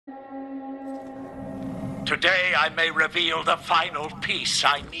Today I may reveal the final piece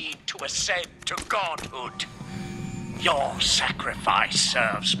I need to ascend to godhood. Your sacrifice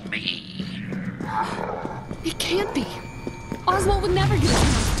serves me. It can't be. Oswald would never get his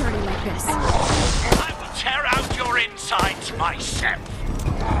hands dirty like this. I will tear out your insides myself.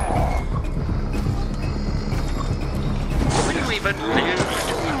 Will you even live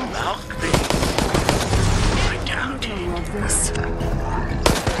to unlock me? I doubt it. I love this.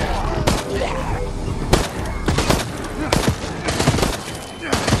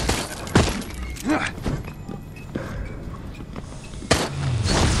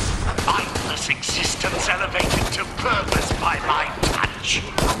 Mindless existence elevated to purpose by my touch.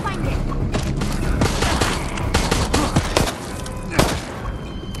 I'll find it.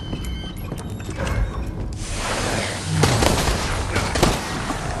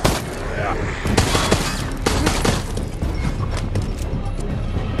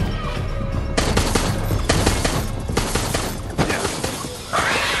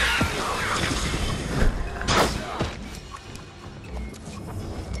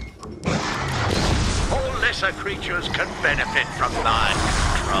 Creatures can benefit from thy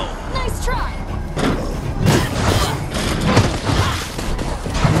control. Nice try!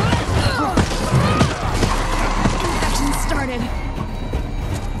 Action started.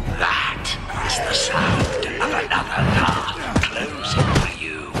 That is the sound of another path closing for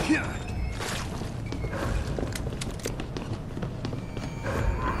you.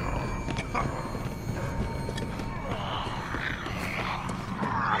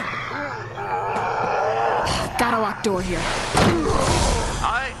 Got a locked door here.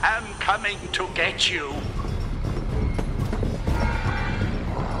 I am coming to get you.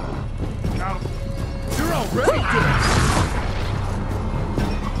 You're already dead.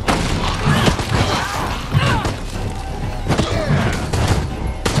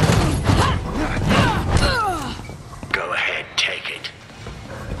 Go ahead, take it.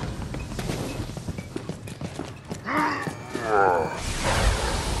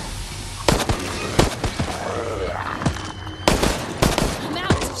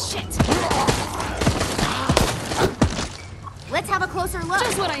 Let's have a closer look.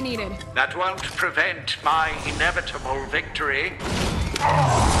 Just what I needed. That won't prevent my inevitable victory.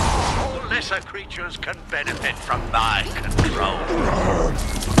 All lesser creatures can benefit from thy control.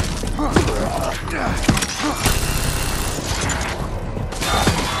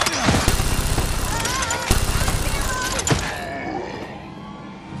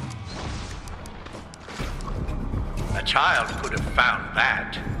 A child could have found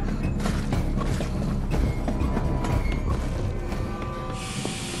that.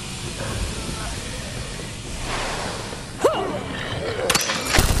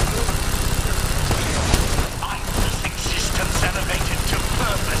 Mindless existence elevated to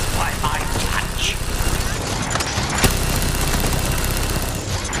purpose by my touch.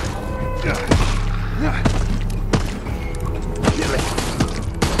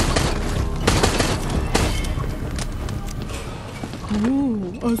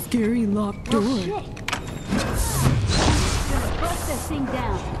 Ooh, a scary locked door. Oh, shit. Gonna bust this thing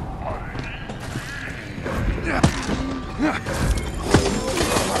down.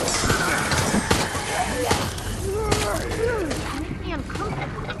 Makes me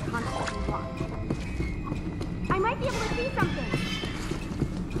uncomfortable to constantly watch. I might be able to see something.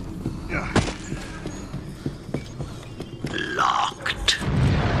 Locked.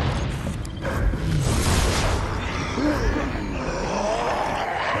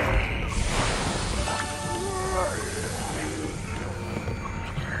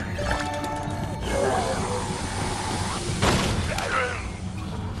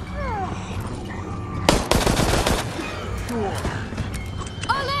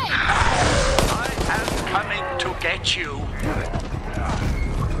 I am coming to get you.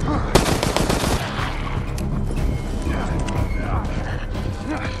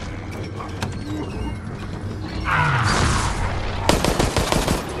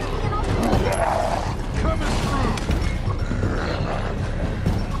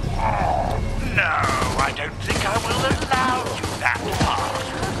 No, I don't think I will allow you that far.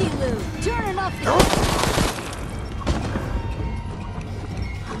 Looky Lou, turning off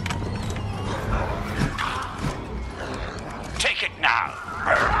Take it now.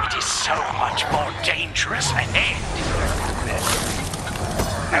 It is so much more dangerous ahead.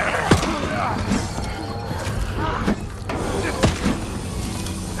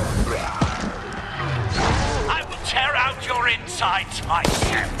 I will tear out your insides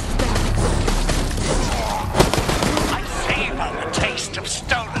myself. I savor the taste of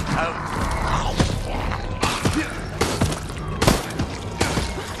stolen home.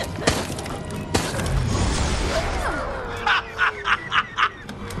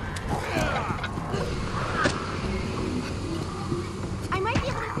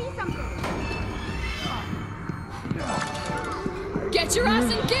 Get your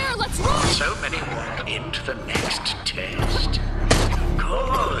ass in gear, let's roll! So many walk into the next test.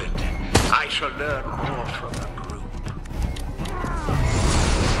 Good. I shall learn more from the group.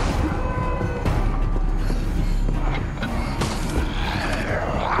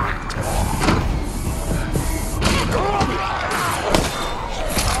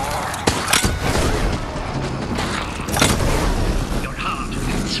 Your heart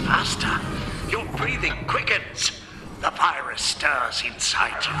beats faster. Your breathing quickens. The virus stirs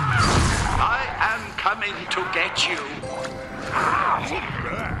inside you. I am coming to get you. I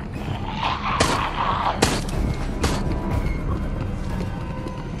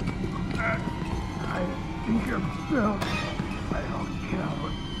think I'm still. I don't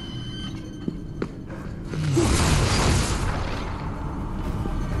count.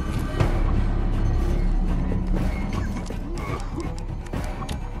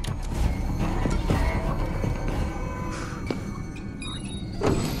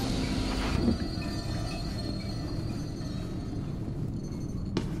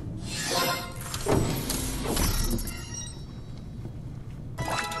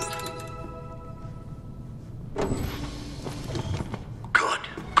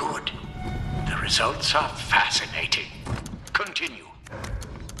 Good. The results are fascinating. Continue.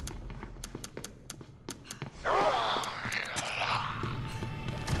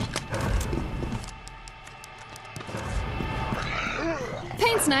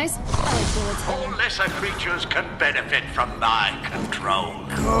 Paint's nice. I like bullets All better. lesser creatures can benefit from my control.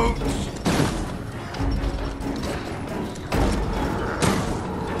 Coach.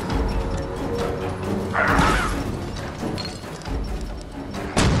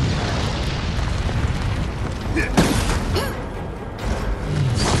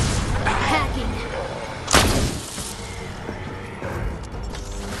 Hacking.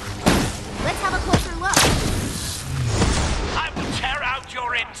 Let's have a closer look. I will tear out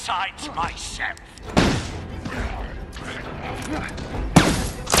your insides myself.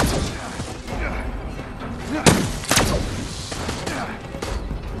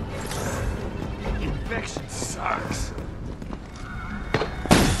 Infection sucks.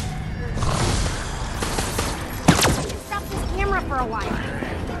 Stop this camera for a while.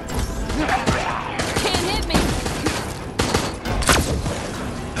 Can't hit me.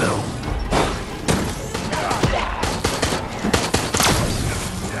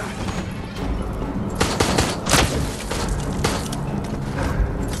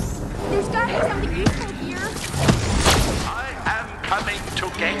 There's gotta be something useful here. I am coming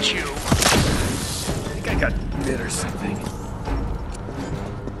to get you. I think I got bit or something.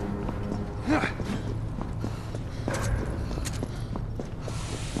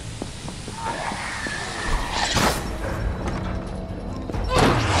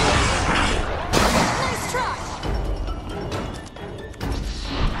 Nice try.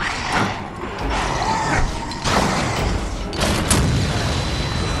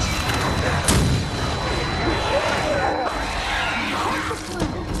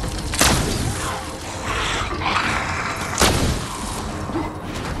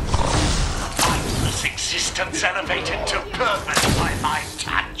 This existence elevated to purpose by my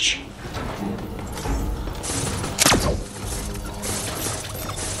touch.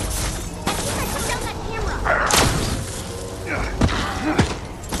 I took down that camera.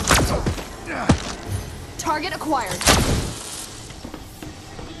 Target acquired.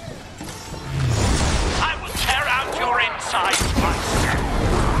 I will tear out your insides myself.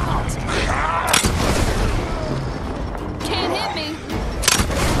 Can't hit me.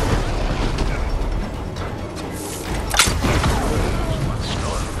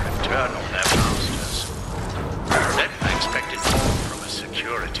 Can turn on their masters. Then I expected more from a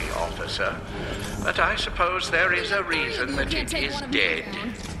security officer. But I suppose there is a reason that Can't it take is one of dead. me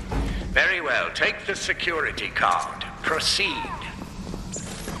down. Very well, take the security card. Proceed.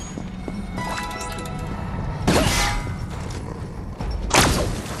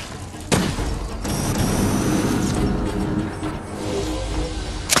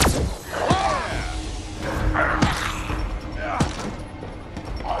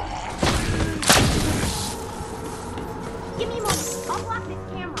 Give me a moment. I'll block this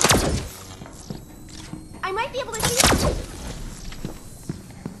camera. I might be able to see something.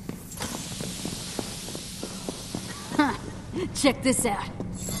 Check this out.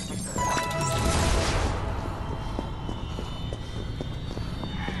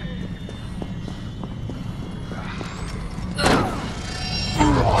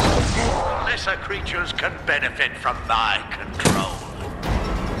 Lesser creatures can benefit from my control.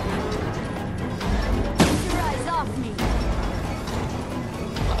 Get your eyes off me.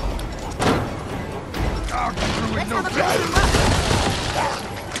 I'll get through with Let's no have a battle. closer look.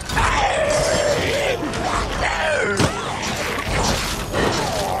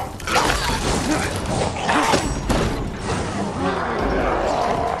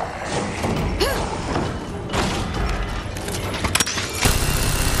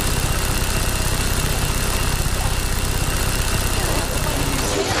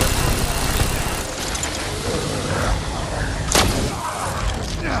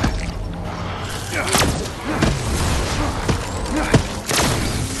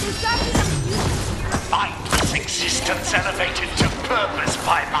 existence elevated to purpose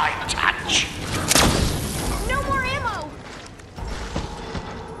by my touch. No more ammo!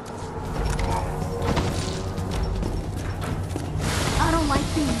 I don't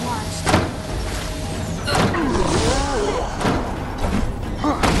like being watched.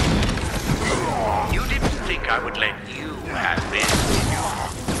 You didn't think I would let you have this, did you?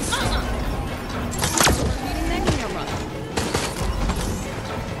 Meeting that camera.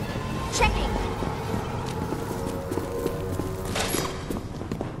 Checking.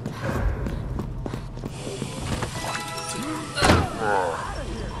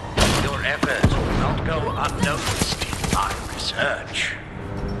 Your efforts will not go unnoticed in my research.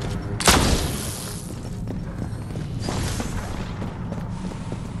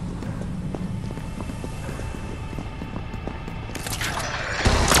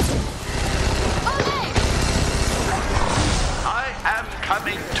 I am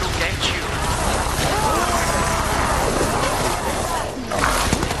coming to get you.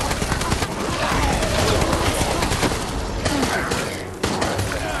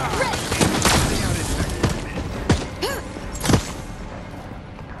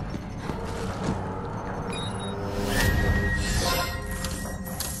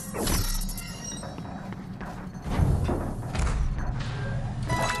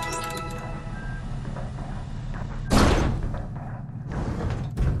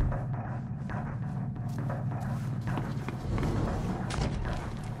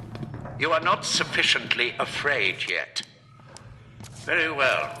 You are not sufficiently afraid yet. Very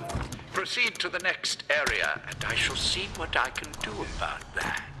well. Proceed to the next area, and I shall see what I can do about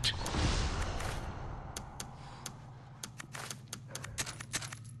that.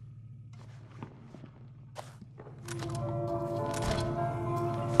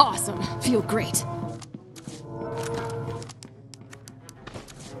 Awesome. Feel great.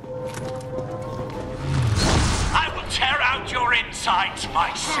 I will tear out your insides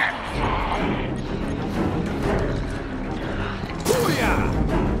myself.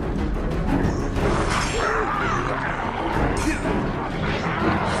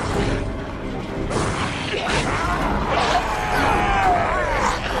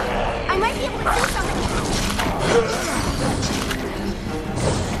 I might be able to do something.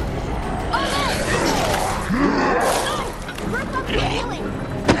 Group up and healing.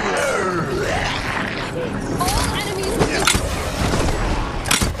 All enemies will be...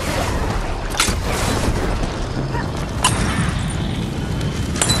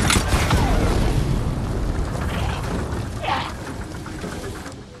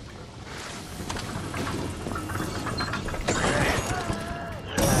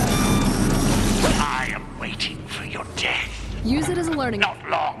 I am waiting for your death. Use it as a learning... Not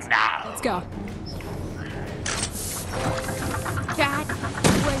long now. Let's go. That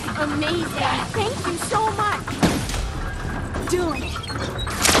was amazing. Thank you so much. Doing it.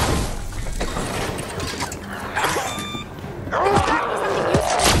 There's gotta be something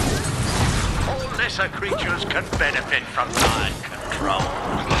useful. All lesser creatures can benefit from mind control.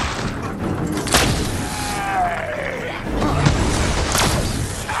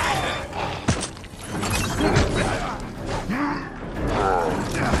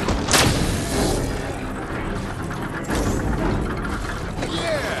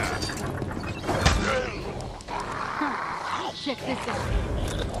 Check this out.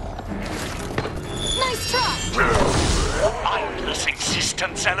 Nice try! Mindless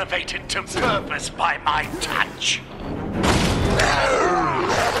existence elevated to purpose by my touch.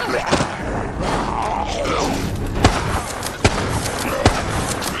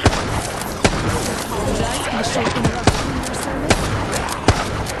 Apologize for the short interruption in your service.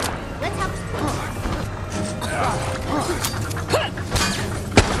 Let's have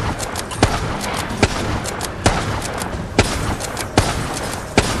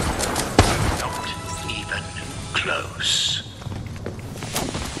Not even close.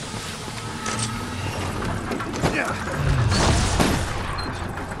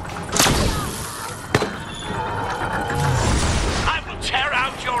 I will tear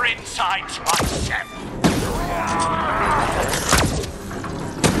out your insides myself.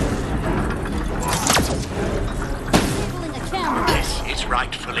 disabling a camera. This is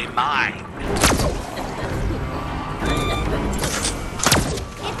rightfully mine.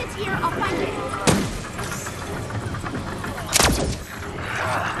 If it's here, I'll find it.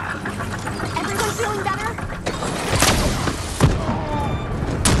 Everyone feeling better?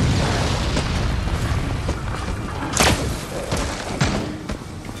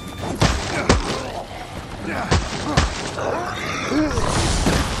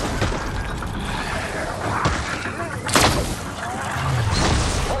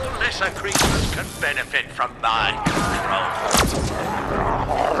 Lesser creatures can benefit from my control.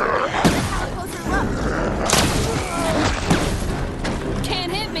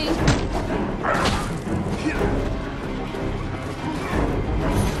 Can't hit me.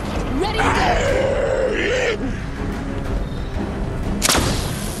 Ready to go.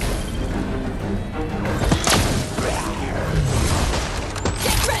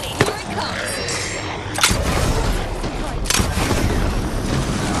 Get ready, here it comes.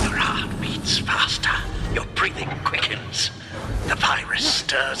 Your heart beats faster. Your breathing quickens. The virus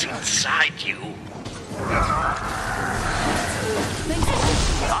stirs inside you.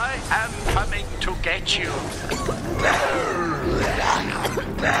 I am coming to get you.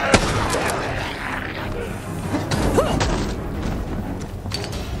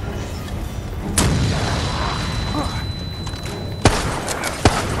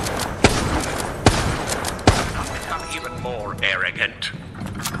 I'll become even more arrogant.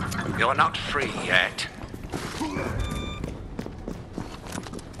 You're not free yet.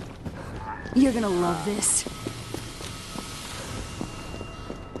 You're gonna love this.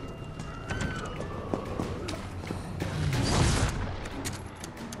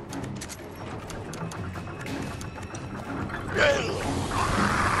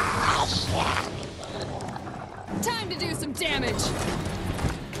 Time to do some damage.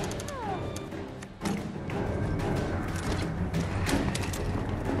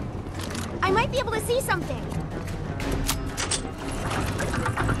 I might be able to see something.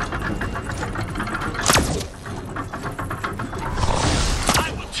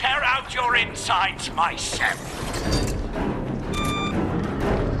 I will tear out your insides myself.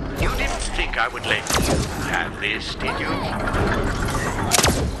 You didn't think I would let you have this, did you?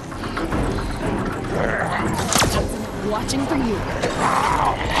 Watching for you.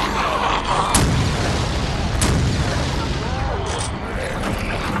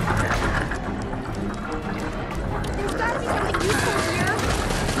 There's gotta be something useful here.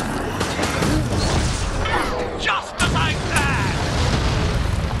 Just as I planned!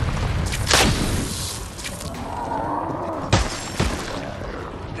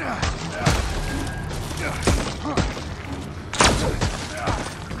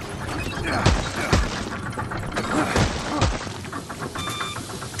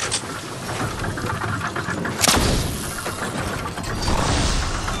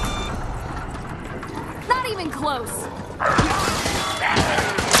 Not even close. I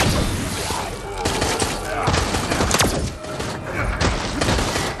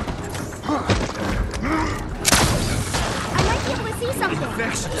might be able to see something.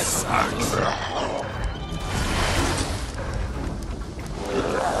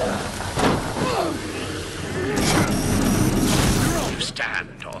 You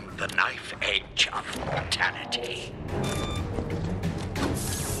stand on the knife edge of mortality.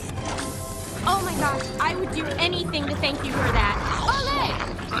 Oh my gosh, I would do anything to thank you for that.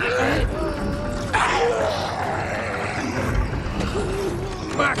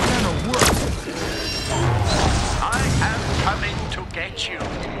 Back down to work. I am coming to get you.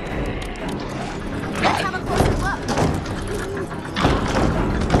 Let's have a closer look.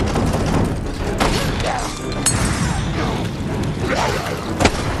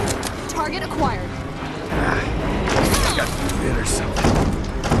 Target acquired. Got bit or something.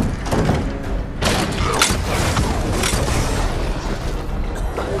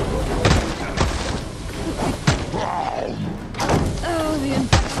 Oh, the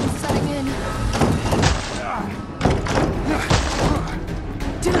infection's setting in.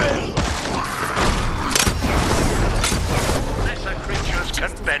 Lesser creatures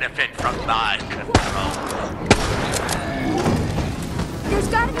can benefit from my control. There's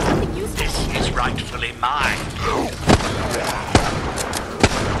gotta be something useful. This is rightfully mine.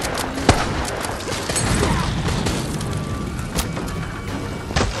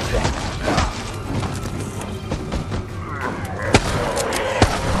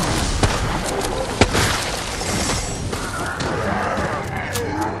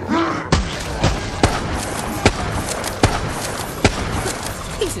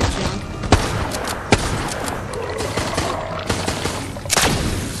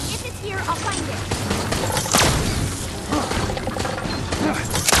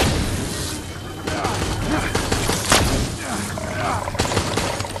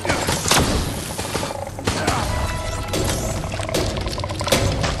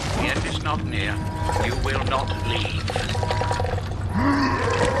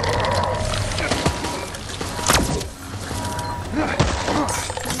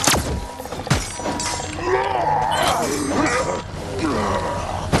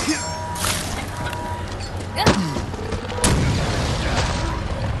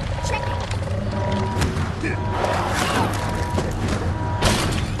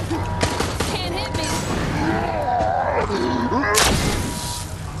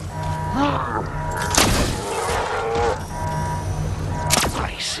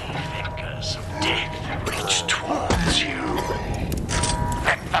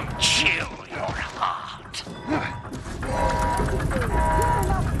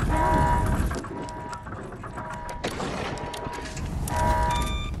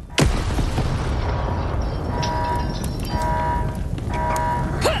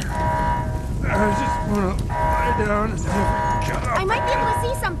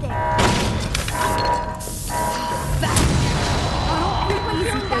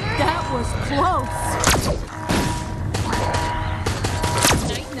 feeling better? That was close.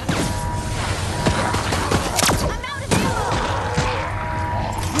 Night, night. I'm out of ammo!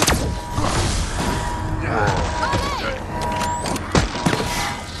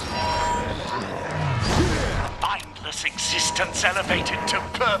 Mindless existence elevated to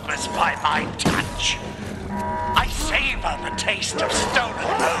purpose by my touch. I savor the taste of stolen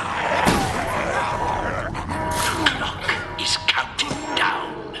home. The clock is counting down.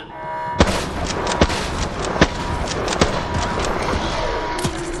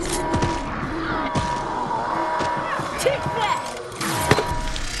 Take that!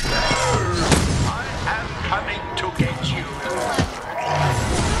 I am coming to get you.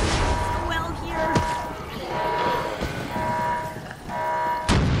 Well, here.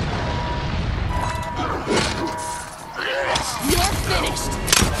 You're finished.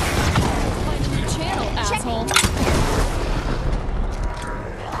 Find a new channel, asshole.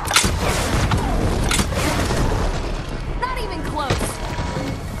 Not even close.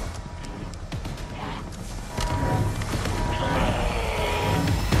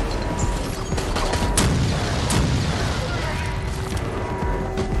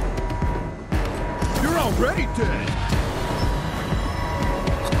 You're already dead.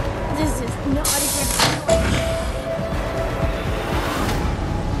 This is not a good feeling.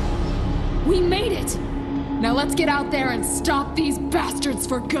 We made it! Now let's get out there and stop these bastards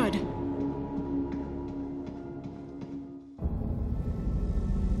for good!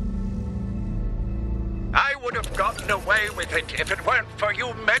 I would have gotten away with it if it weren't for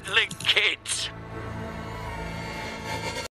you meddling kids.